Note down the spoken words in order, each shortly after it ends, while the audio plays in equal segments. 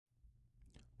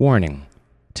Warning: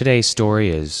 today's story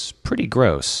is pretty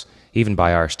gross, even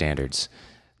by our standards.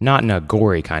 Not in a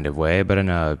gory kind of way, but in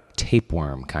a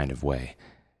tapeworm kind of way.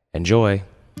 Enjoy.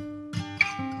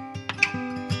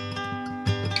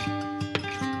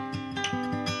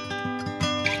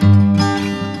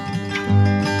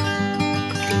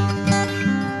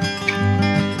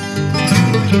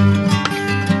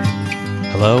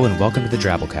 Hello and welcome to the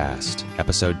Drabblecast,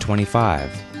 episode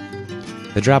 25.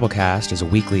 The Drabblecast is a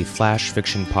weekly flash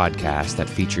fiction podcast that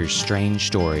features strange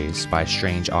stories by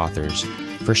strange authors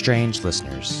for strange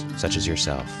listeners, such as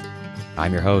yourself.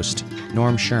 I'm your host,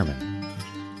 Norm Sherman.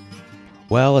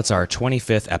 Well, it's our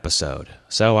 25th episode,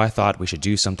 so I thought we should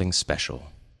do something special.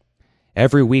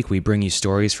 Every week we bring you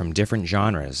stories from different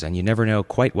genres, and you never know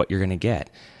quite what you're going to get,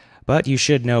 but you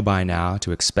should know by now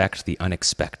to expect the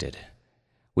unexpected.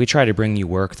 We try to bring you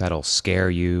work that'll scare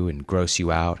you and gross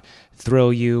you out,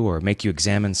 thrill you, or make you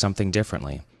examine something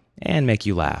differently, and make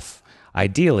you laugh,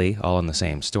 ideally all in the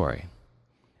same story.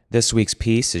 This week's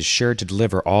piece is sure to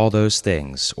deliver all those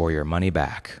things or your money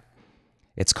back.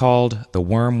 It's called The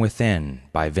Worm Within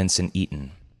by Vincent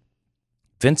Eaton.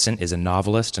 Vincent is a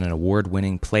novelist and an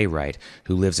award-winning playwright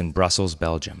who lives in Brussels,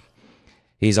 Belgium.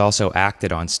 He's also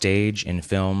acted on stage, in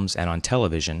films, and on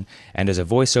television, and is a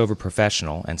voiceover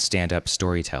professional and stand-up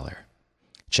storyteller.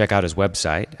 Check out his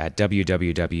website at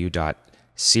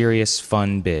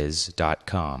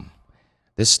www.seriousfunbiz.com.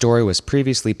 This story was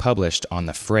previously published on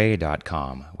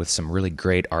thefray.com with some really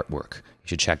great artwork. You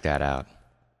should check that out.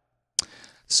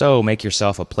 So make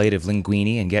yourself a plate of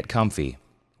linguine and get comfy.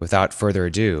 Without further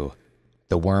ado,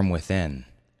 The Worm Within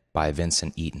by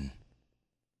Vincent Eaton.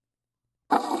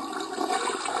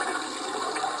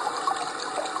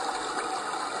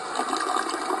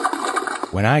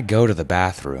 When I go to the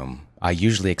bathroom, I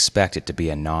usually expect it to be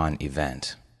a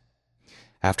non-event.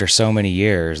 After so many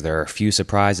years, there are few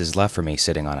surprises left for me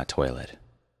sitting on a toilet.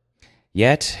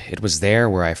 Yet, it was there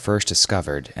where I first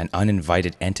discovered an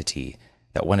uninvited entity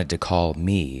that wanted to call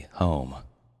me home.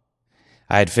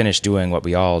 I had finished doing what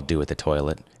we all do at the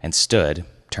toilet, and stood,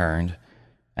 turned,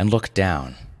 and looked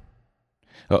down.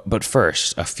 But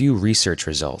first, a few research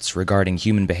results regarding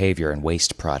human behavior and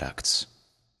waste products.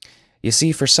 You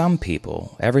see, for some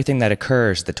people, everything that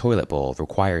occurs at the toilet bowl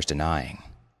requires denying.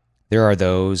 There are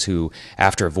those who,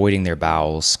 after avoiding their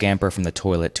bowels, scamper from the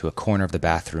toilet to a corner of the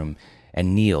bathroom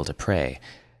and kneel to pray.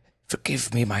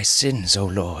 "Forgive me my sins, O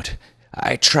Lord.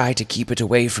 I try to keep it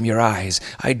away from your eyes.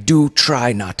 I do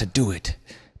try not to do it,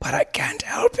 but I can't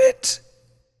help it."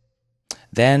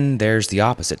 Then there's the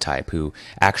opposite type who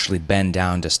actually bend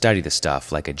down to study the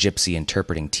stuff like a gypsy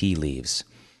interpreting tea leaves.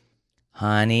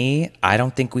 "Honey, I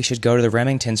don't think we should go to the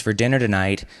Remingtons for dinner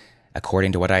tonight.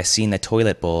 According to what I see in the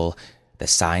toilet bowl, the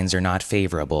signs are not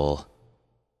favorable."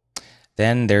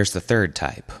 Then there's the third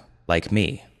type, like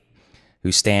me,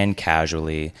 who stand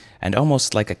casually and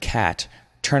almost like a cat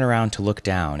turn around to look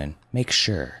down and make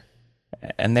sure.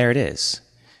 And there it is.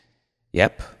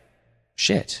 Yep.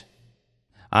 Shit.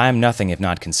 I'm nothing if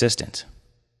not consistent.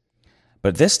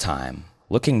 But this time,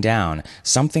 looking down,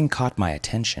 something caught my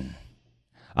attention.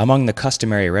 Among the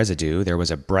customary residue, there was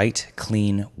a bright,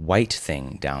 clean, white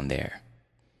thing down there.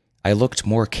 I looked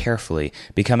more carefully,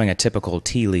 becoming a typical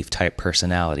tea leaf type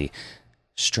personality.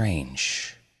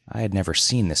 Strange. I had never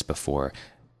seen this before.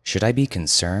 Should I be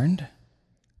concerned?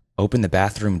 Open the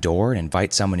bathroom door and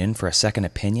invite someone in for a second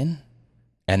opinion?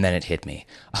 And then it hit me.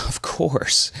 Of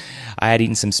course. I had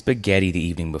eaten some spaghetti the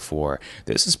evening before.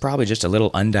 This is probably just a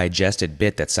little undigested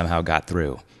bit that somehow got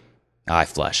through. I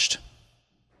flushed.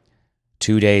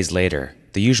 2 days later,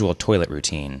 the usual toilet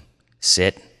routine.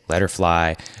 Sit, let her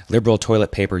fly, liberal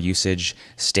toilet paper usage,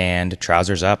 stand,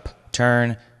 trousers up,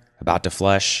 turn, about to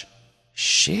flush.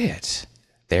 Shit,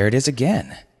 there it is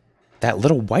again. That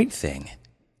little white thing.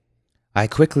 I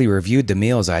quickly reviewed the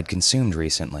meals I'd consumed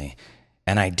recently,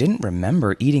 and I didn't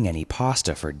remember eating any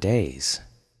pasta for days.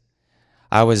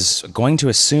 I was going to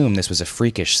assume this was a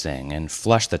freakish thing and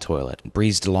flushed the toilet,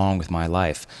 breezed along with my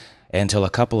life, until a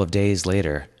couple of days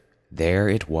later, there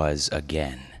it was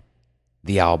again.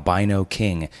 The albino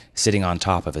king sitting on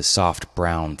top of his soft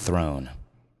brown throne.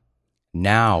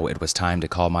 Now it was time to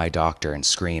call my doctor and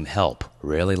scream help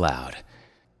really loud.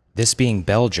 This being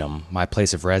Belgium, my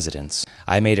place of residence,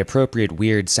 I made appropriate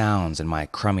weird sounds in my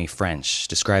crummy French,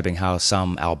 describing how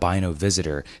some albino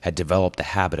visitor had developed the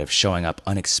habit of showing up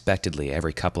unexpectedly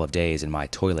every couple of days in my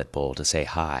toilet bowl to say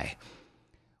hi.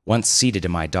 Once seated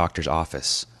in my doctor's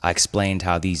office, I explained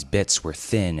how these bits were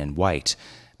thin and white,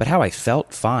 but how I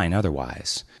felt fine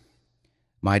otherwise.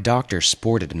 My doctor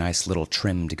sported a nice little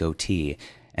trimmed goatee,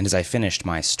 and as I finished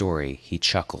my story, he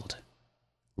chuckled.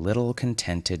 Little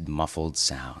contented, muffled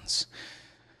sounds.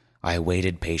 I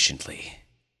waited patiently,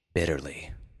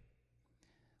 bitterly.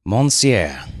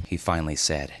 Monsieur, he finally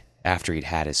said, after he'd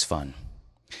had his fun.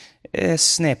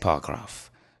 Ce n'est pas grave.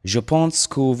 Je pense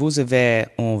que vous avez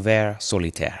un ver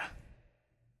solitaire.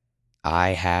 I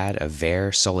had a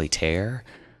ver solitaire?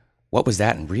 What was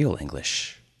that in real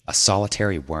English? A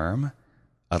solitary worm?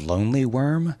 A lonely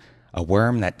worm? A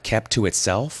worm that kept to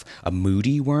itself? A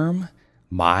moody worm?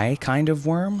 My kind of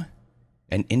worm?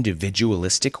 An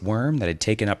individualistic worm that had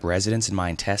taken up residence in my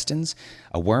intestines?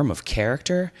 A worm of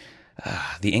character?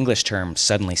 The English term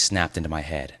suddenly snapped into my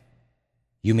head.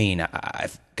 You mean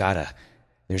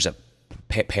there's a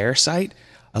parasite?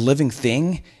 A living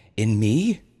thing? In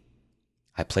me?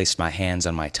 I placed my hands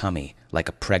on my tummy like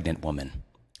a pregnant woman.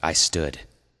 I stood.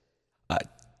 A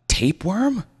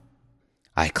tapeworm?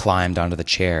 I climbed onto the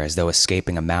chair as though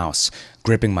escaping a mouse,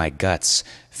 gripping my guts,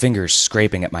 fingers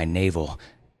scraping at my navel.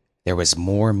 There was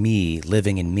more me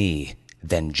living in me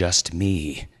than just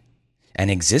me. An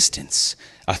existence.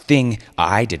 A thing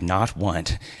I didn't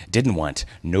want.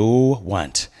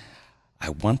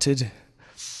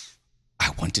 I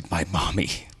wanted my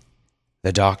mommy.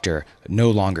 The doctor,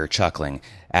 no longer chuckling,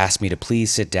 asked me to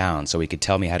please sit down so he could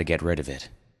tell me how to get rid of it.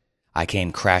 I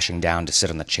came crashing down to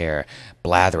sit on the chair,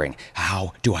 blathering,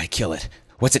 "How do I kill it?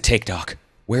 What's it take, Doc?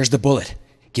 Where's the bullet?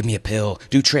 Give me a pill,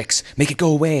 do tricks, make it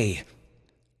go away."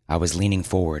 I was leaning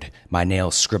forward, my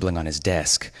nails scribbling on his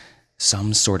desk.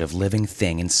 Some sort of living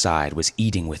thing inside was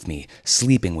eating with me,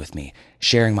 sleeping with me,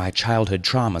 sharing my childhood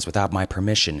traumas without my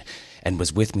permission, and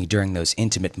was with me during those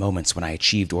intimate moments when I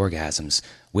achieved orgasms,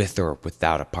 with or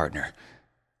without a partner.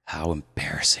 How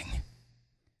embarrassing.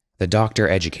 The doctor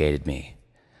educated me.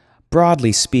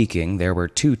 Broadly speaking, there were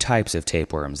two types of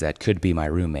tapeworms that could be my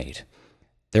roommate.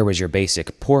 There was your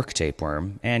basic pork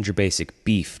tapeworm and your basic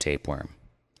beef tapeworm.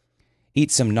 Eat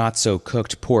some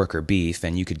not-so-cooked pork or beef,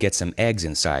 and you could get some eggs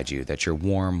inside you that your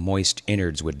warm, moist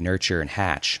innards would nurture and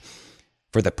hatch.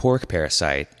 For the pork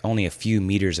parasite, only a few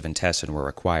meters of intestine were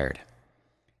required.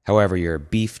 However, your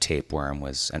beef tapeworm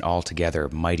was an altogether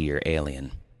mightier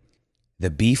alien. The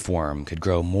beef worm could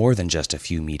grow more than just a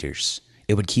few meters.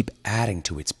 It would keep adding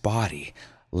to its body,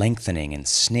 lengthening and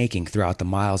snaking throughout the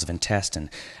miles of intestine,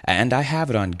 and I have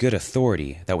it on good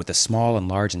authority that with the small and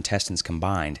large intestines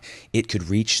combined, it could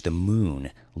reach the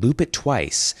moon, loop it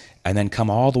twice, and then come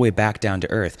all the way back down to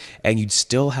Earth, and you'd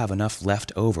still have enough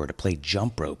left over to play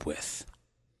jump rope with.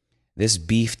 This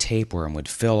beef tapeworm would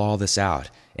fill all this out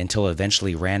until it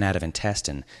eventually ran out of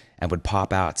intestine and would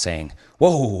pop out saying,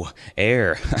 "Whoa,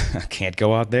 air, can't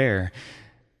go out there."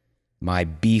 My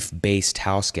beef-based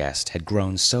houseguest had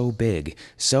grown so big,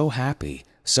 so happy,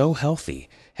 so healthy,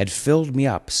 had filled me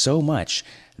up so much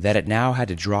that it now had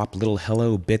to drop little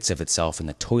hello bits of itself in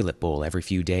the toilet bowl every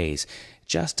few days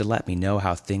just to let me know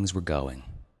how things were going.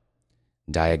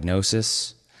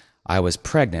 Diagnosis? I was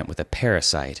pregnant with a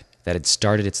parasite that had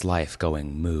started its life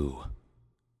going moo.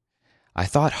 I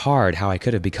thought hard how I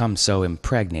could have become so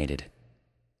impregnated.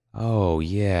 Oh,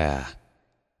 yeah.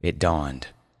 It dawned.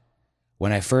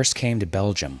 When I first came to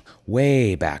Belgium,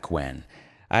 way back when,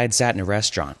 I had sat in a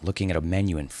restaurant looking at a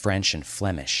menu in French and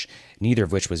Flemish, neither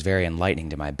of which was very enlightening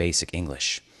to my basic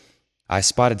English. I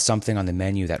spotted something on the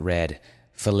menu that read,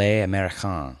 "Filet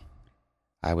Américain."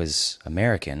 I was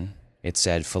American. It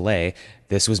said filet.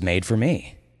 This was made for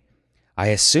me. I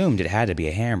assumed it had to be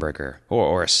a hamburger,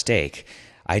 or a steak.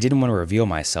 I didn't want to reveal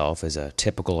myself as a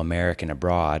typical American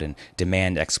abroad and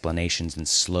demand explanations in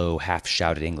slow,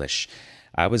 half-shouted English.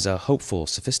 I was a hopeful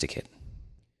sophisticate.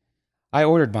 I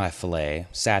ordered my filet,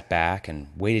 sat back, and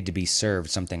waited to be served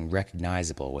something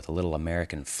recognizable with a little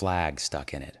American flag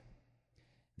stuck in it.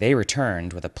 They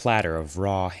returned with a platter of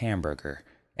raw hamburger.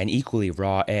 An equally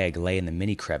raw egg lay in the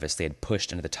mini crevice they had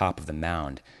pushed into the top of the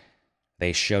mound.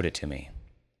 They showed it to me.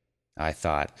 I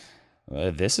thought,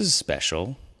 this is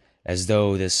special, as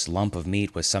though this lump of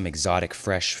meat was some exotic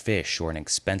fresh fish or an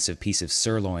expensive piece of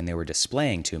sirloin they were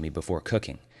displaying to me before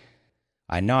cooking.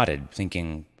 I nodded,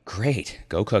 thinking, great,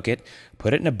 go cook it,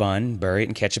 put it in a bun, bury it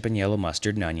in ketchup and yellow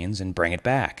mustard and onions, and bring it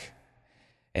back.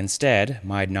 Instead,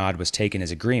 my nod was taken as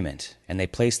agreement, and they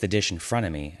placed the dish in front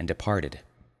of me and departed.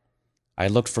 I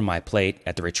looked from my plate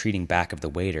at the retreating back of the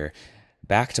waiter,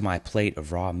 back to my plate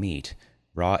of raw meat,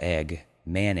 raw egg,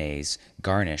 mayonnaise,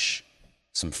 garnish,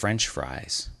 some French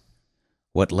fries.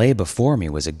 What lay before me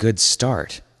was a good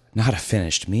start, not a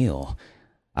finished meal.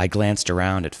 I glanced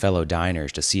around at fellow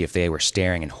diners to see if they were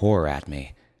staring in horror at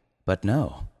me, but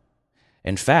no.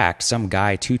 In fact, some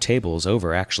guy 2 tables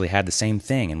over actually had the same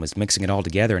thing and was mixing it all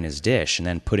together in his dish and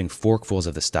then putting forkfuls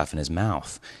of the stuff in his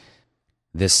mouth.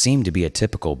 This seemed to be a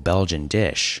typical Belgian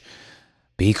dish.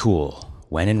 Be cool,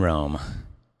 when in Rome.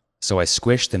 So I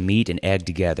squished the meat and egg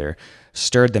together,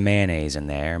 stirred the mayonnaise in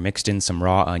there, mixed in some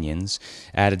raw onions,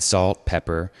 added salt,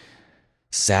 pepper,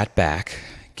 sat back,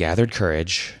 gathered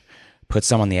courage, put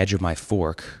some on the edge of my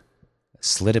fork,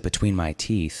 slid it between my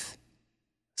teeth,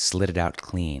 slid it out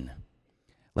clean.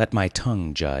 Let my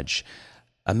tongue judge.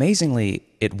 Amazingly,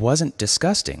 it wasn't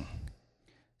disgusting.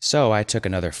 So I took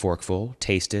another forkful,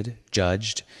 tasted,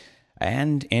 judged,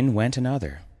 and in went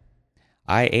another.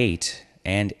 I ate,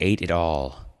 and ate it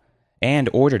all, and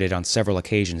ordered it on several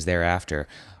occasions thereafter,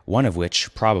 one of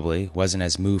which probably wasn't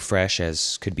as mou-fresh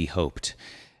as could be hoped,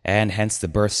 and hence the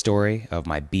birth story of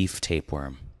my beef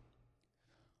tapeworm.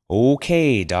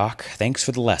 "Okay, Doc, thanks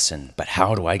for the lesson, but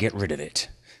how do I get rid of it?"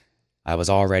 I was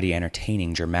already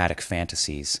entertaining dramatic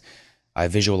fantasies. I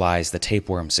visualized the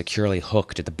tapeworm securely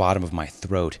hooked at the bottom of my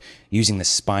throat, using the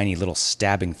spiny little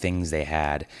stabbing things they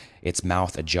had, its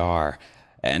mouth ajar,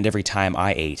 and every time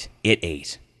I ate, it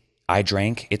ate. I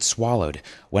drank, it swallowed.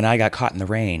 When I got caught in the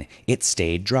rain, it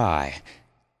stayed dry.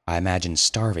 I imagined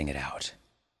starving it out.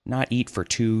 Not eat for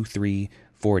 2, 3,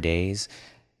 4 days.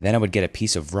 Then I would get a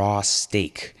piece of raw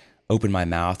steak, open my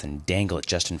mouth, and dangle it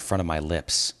just in front of my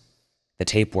lips. The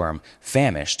tapeworm,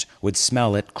 famished, would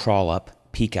smell it, crawl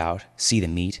up, peek out, see the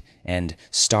meat, and,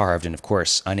 starved and of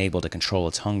course unable to control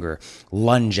its hunger,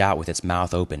 lunge out with its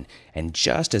mouth open, and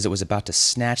just as it was about to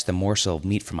snatch the morsel of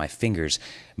meat from my fingers,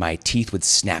 my teeth would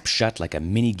snap shut like a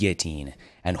mini guillotine,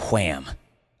 and wham!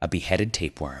 A beheaded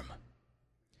tapeworm.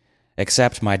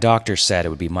 Except my doctor said it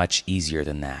would be much easier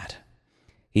than that.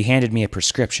 He handed me a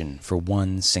prescription for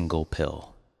one single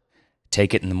pill.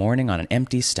 Take it in the morning on an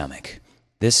empty stomach.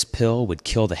 This pill would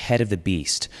kill the head of the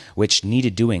beast, which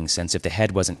needed doing since if the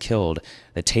head wasn't killed,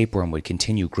 the tapeworm would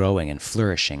continue growing and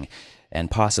flourishing,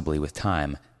 and possibly, with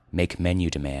time, make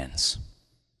menu demands.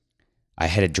 I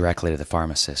headed directly to the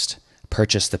pharmacist,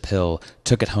 purchased the pill,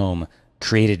 took it home,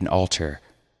 created an altar,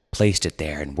 placed it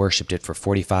there, and worshipped it for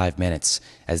 45 minutes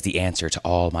as the answer to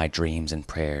all my dreams and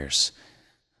prayers.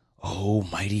 Oh,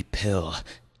 mighty pill,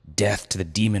 death to the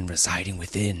demon residing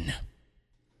within.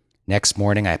 Next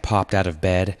morning, I popped out of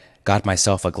bed, got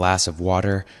myself a glass of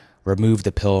water, removed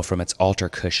the pill from its altar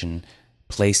cushion,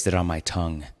 placed it on my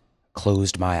tongue,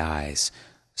 closed my eyes,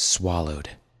 swallowed,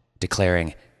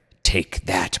 declaring, "Take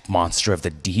that, monster of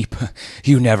the deep,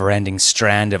 you never-ending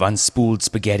strand of unspooled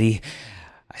spaghetti."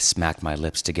 I smacked my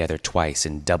lips together twice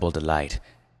in double delight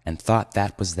and thought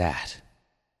that was that.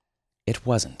 It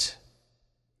wasn't.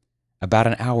 About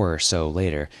an hour or so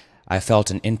later, I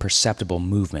felt an imperceptible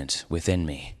movement within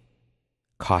me.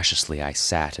 Cautiously, I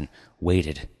sat and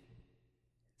waited.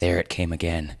 There it came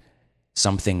again.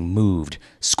 Something moved,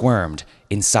 squirmed,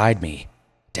 inside me,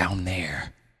 down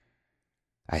there.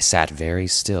 I sat very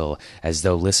still, as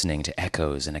though listening to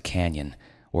echoes in a canyon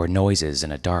or noises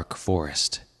in a dark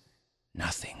forest.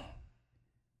 Nothing.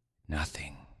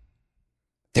 Nothing.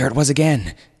 There it was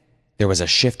again! There was a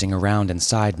shifting around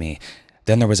inside me.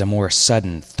 Then there was a more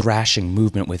sudden, thrashing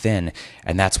movement within,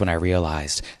 and that's when I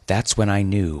realized, that's when I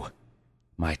knew.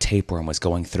 My tapeworm was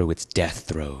going through its death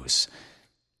throes.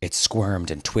 It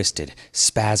squirmed and twisted,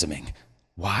 spasming.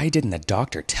 Why didn't the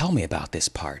doctor tell me about this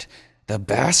part? The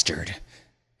bastard!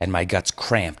 And my guts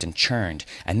cramped and churned,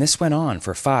 and this went on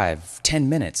for 5, 10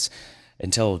 minutes,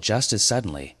 until just as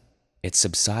suddenly, it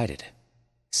subsided,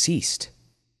 ceased.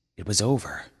 It was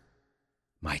over.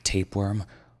 My tapeworm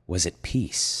was at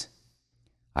peace.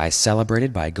 I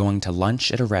celebrated by going to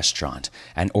lunch at a restaurant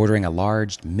and ordering a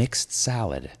large mixed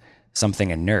salad, something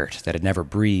inert that had never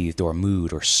breathed or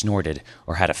mooed or snorted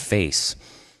or had a face.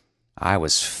 I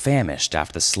was famished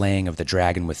after the slaying of the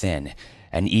dragon within,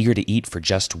 and eager to eat for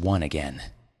just one again.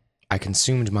 I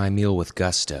consumed my meal with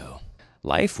gusto.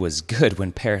 Life was good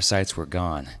when parasites were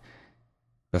gone.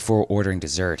 Before ordering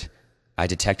dessert, I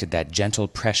detected that gentle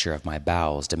pressure of my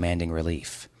bowels demanding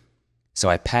relief. So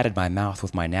I patted my mouth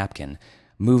with my napkin,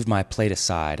 moved my plate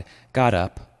aside, got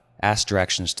up, asked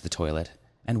directions to the toilet,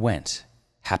 and went,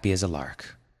 happy as a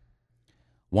lark.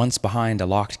 Once behind a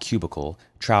locked cubicle,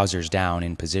 trousers down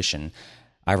in position,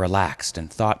 I relaxed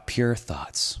and thought pure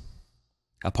thoughts.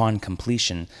 Upon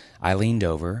completion, I leaned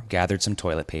over, gathered some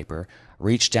toilet paper,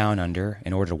 reached down under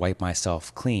in order to wipe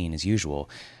myself clean as usual,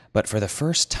 but for the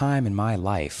first time in my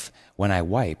life, when I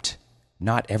wiped,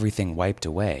 not everything wiped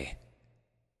away.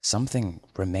 Something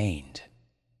remained,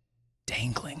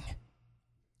 dangling.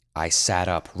 I sat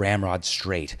up, ramrod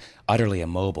straight, utterly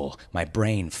immobile, my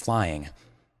brain flying.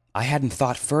 I hadn't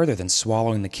thought further than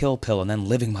swallowing the kill pill and then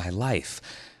living my life.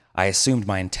 I assumed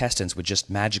my intestines would just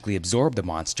magically absorb the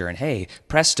monster, and hey,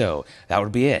 presto, that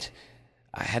would be it.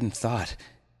 I hadn't thought.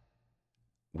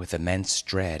 With immense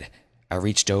dread, I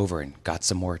reached over and got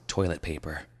some more toilet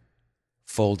paper.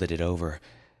 folded it over,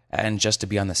 and just to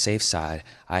be on the safe side,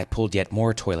 I pulled yet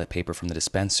more toilet paper from the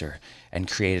dispenser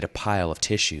and created a pile of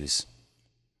tissues.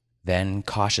 Then,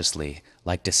 cautiously,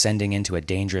 like descending into a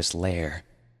dangerous lair,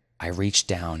 I reached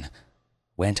down,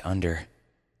 went under,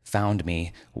 found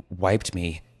me, wiped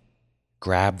me,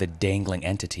 grabbed the dangling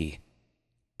entity,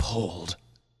 pulled,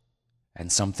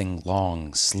 and something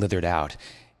long slithered out,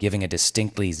 giving a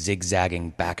distinctly zigzagging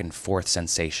back and forth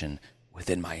sensation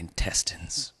within my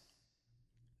intestines.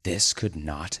 This could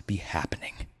not be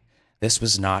happening. This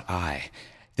was not I.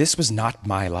 This was not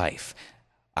my life.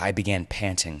 I began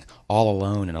panting, all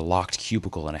alone in a locked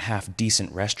cubicle in a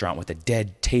half-decent restaurant with a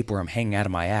dead tapeworm hanging out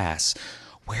of my ass.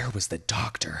 Where was the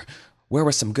doctor? Where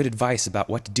was some good advice about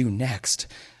what to do next?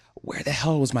 Where the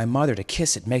hell was my mother to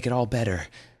kiss it, make it all better?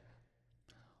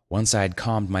 Once I had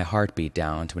calmed my heartbeat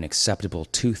down to an acceptable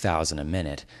 2,000 a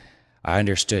minute, I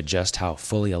understood just how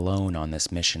fully alone on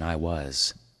this mission I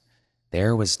was.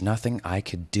 There was nothing I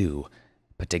could do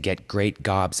but to get great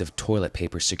gobs of toilet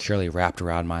paper securely wrapped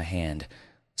around my hand,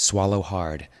 swallow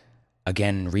hard,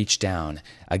 again reach down,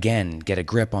 again get a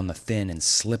grip on the thin and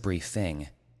slippery thing,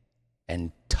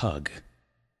 and tug.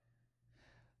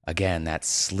 Again that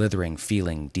slithering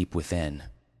feeling deep within.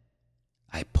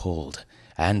 I pulled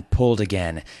and pulled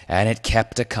again, and it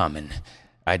kept a-comin'.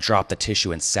 I dropped the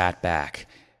tissue and sat back.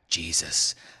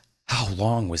 Jesus, how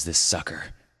long was this sucker?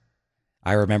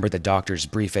 I remembered the doctor's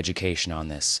brief education on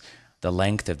this. The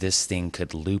length of this thing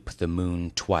could loop the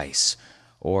moon twice,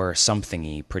 or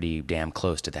something-y pretty damn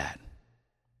close to that.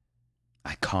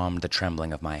 I calmed the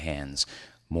trembling of my hands.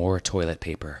 More toilet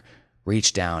paper.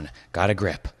 Reached down, got a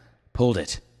grip, pulled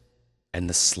it, and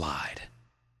the slide.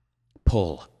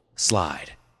 Pull,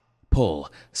 slide,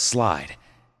 pull, slide.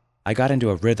 I got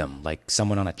into a rhythm like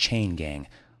someone on a chain gang.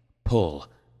 Pull,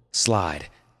 slide.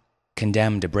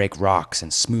 Condemned to break rocks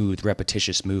and smooth,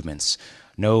 repetitious movements.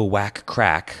 No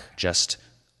whack-crack, just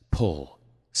pull,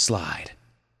 slide.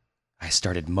 I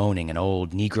started moaning an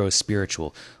old Negro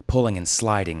spiritual, pulling and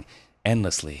sliding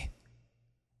endlessly.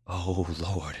 Oh,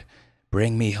 Lord,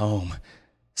 bring me home.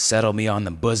 Settle me on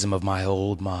the bosom of my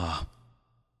old ma.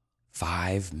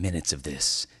 5 minutes of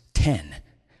this. 10.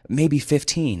 Maybe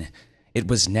 15. It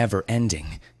was never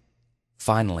ending.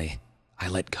 Finally, I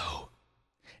let go.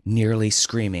 Nearly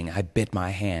screaming, I bit my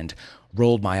hand,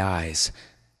 rolled my eyes.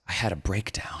 I had a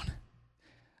breakdown.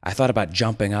 I thought about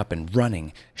jumping up and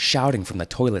running, shouting from the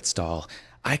toilet stall,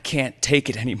 I can't take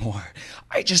it anymore.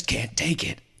 I just can't take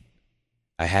it.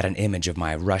 I had an image of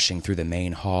my rushing through the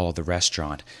main hall of the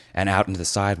restaurant and out into the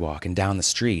sidewalk and down the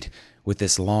street with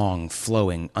this long,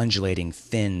 flowing, undulating,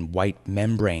 thin, white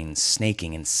membrane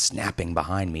snaking and snapping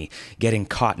behind me, getting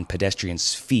caught in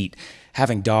pedestrians' feet,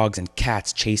 having dogs and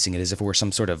cats chasing it as if it were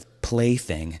some sort of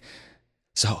plaything.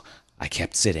 So I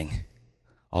kept sitting,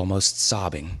 almost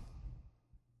sobbing.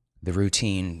 The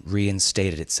routine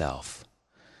reinstated itself.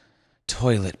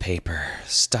 Toilet paper,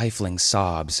 stifling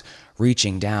sobs,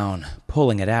 reaching down,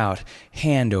 pulling it out,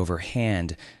 hand over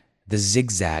hand, the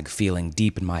zigzag feeling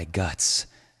deep in my guts.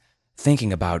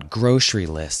 Thinking about grocery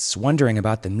lists, wondering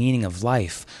about the meaning of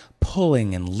life,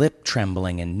 pulling and lip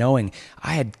trembling and knowing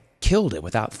I had killed it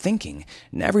without thinking,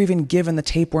 never even given the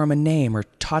tapeworm a name or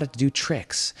taught it to do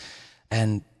tricks,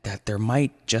 and that there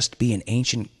might just be an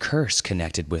ancient curse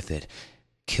connected with it.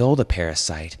 Kill the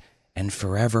parasite and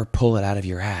forever pull it out of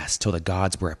your ass till the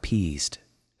gods were appeased.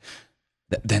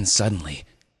 Then suddenly,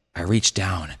 I reached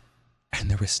down, and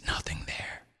there was nothing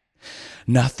there.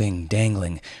 Nothing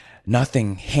dangling,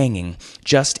 nothing hanging,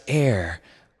 just air,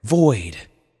 void.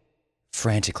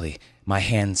 Frantically, my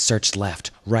hands searched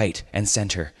left, right, and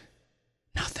center.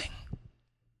 Nothing.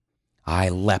 I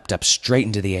leapt up straight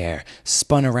into the air,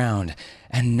 spun around,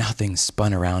 and nothing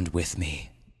spun around with me.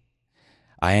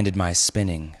 I ended my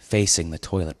spinning, facing the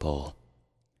toilet bowl.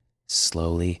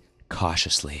 Slowly,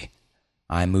 cautiously,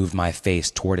 I moved my face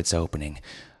toward its opening,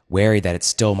 wary that it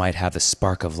still might have the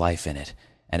spark of life in it,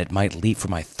 and it might leap for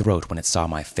my throat when it saw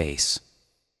my face.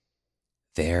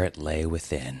 There it lay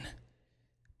within,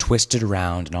 twisted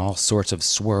around in all sorts of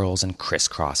swirls and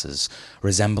crisscrosses,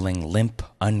 resembling limp,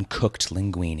 uncooked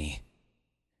linguine.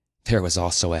 There was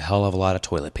also a hell of a lot of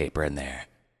toilet paper in there.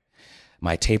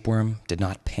 My tapeworm did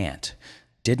not pant,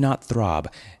 did not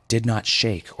throb, did not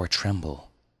shake or tremble.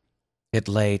 It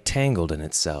lay tangled in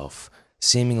itself,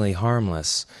 seemingly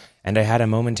harmless, and I had a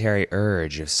momentary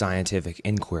urge of scientific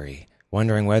inquiry,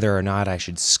 wondering whether or not I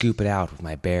should scoop it out with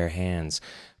my bare hands,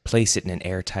 place it in an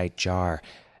airtight jar,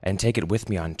 and take it with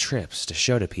me on trips to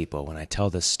show to people when I tell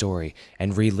this story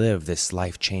and relive this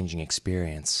life-changing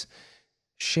experience.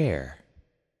 Share.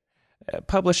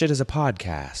 Publish it as a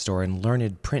podcast or in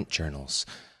learned print journals,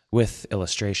 with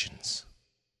illustrations.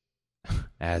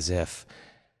 as if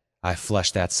I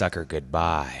flushed that sucker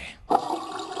goodbye.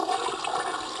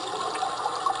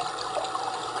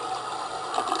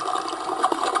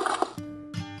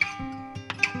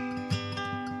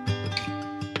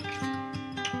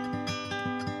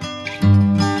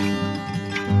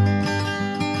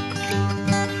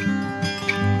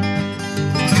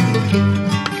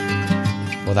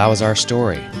 Well, that was our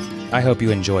story. I hope you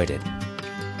enjoyed it.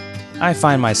 I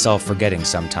find myself forgetting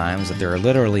sometimes that there are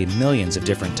literally millions of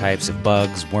different types of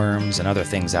bugs, worms, and other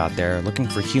things out there looking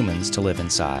for humans to live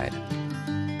inside.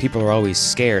 People are always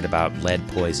scared about lead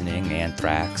poisoning,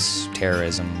 anthrax,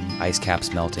 terrorism, ice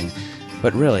caps melting,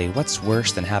 but really, what's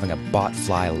worse than having a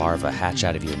botfly larva hatch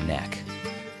out of your neck?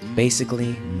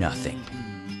 Basically, nothing.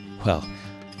 Well,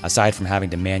 aside from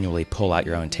having to manually pull out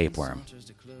your own tapeworm.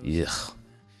 Ugh.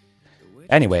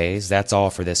 Anyways, that's all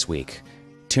for this week.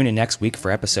 Tune in next week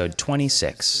for episode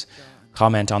 26.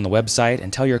 Comment on the website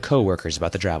and tell your co-workers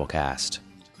about the Drabblecast.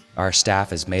 Our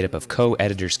staff is made up of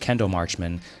co-editors Kendall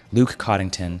Marchman, Luke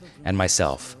Coddington, and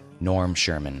myself, Norm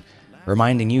Sherman,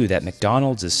 reminding you that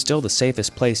McDonald's is still the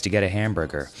safest place to get a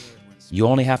hamburger. You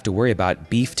only have to worry about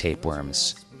beef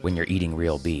tapeworms when you're eating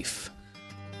real beef.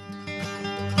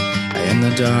 In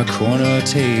the dark corner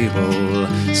table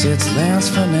sits Lance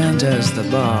Fernandez, the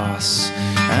boss,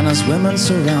 and his women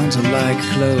surround her like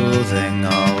clothing,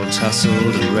 all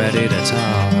tussled and ready to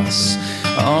toss,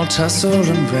 all tussled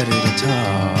and ready to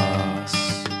toss.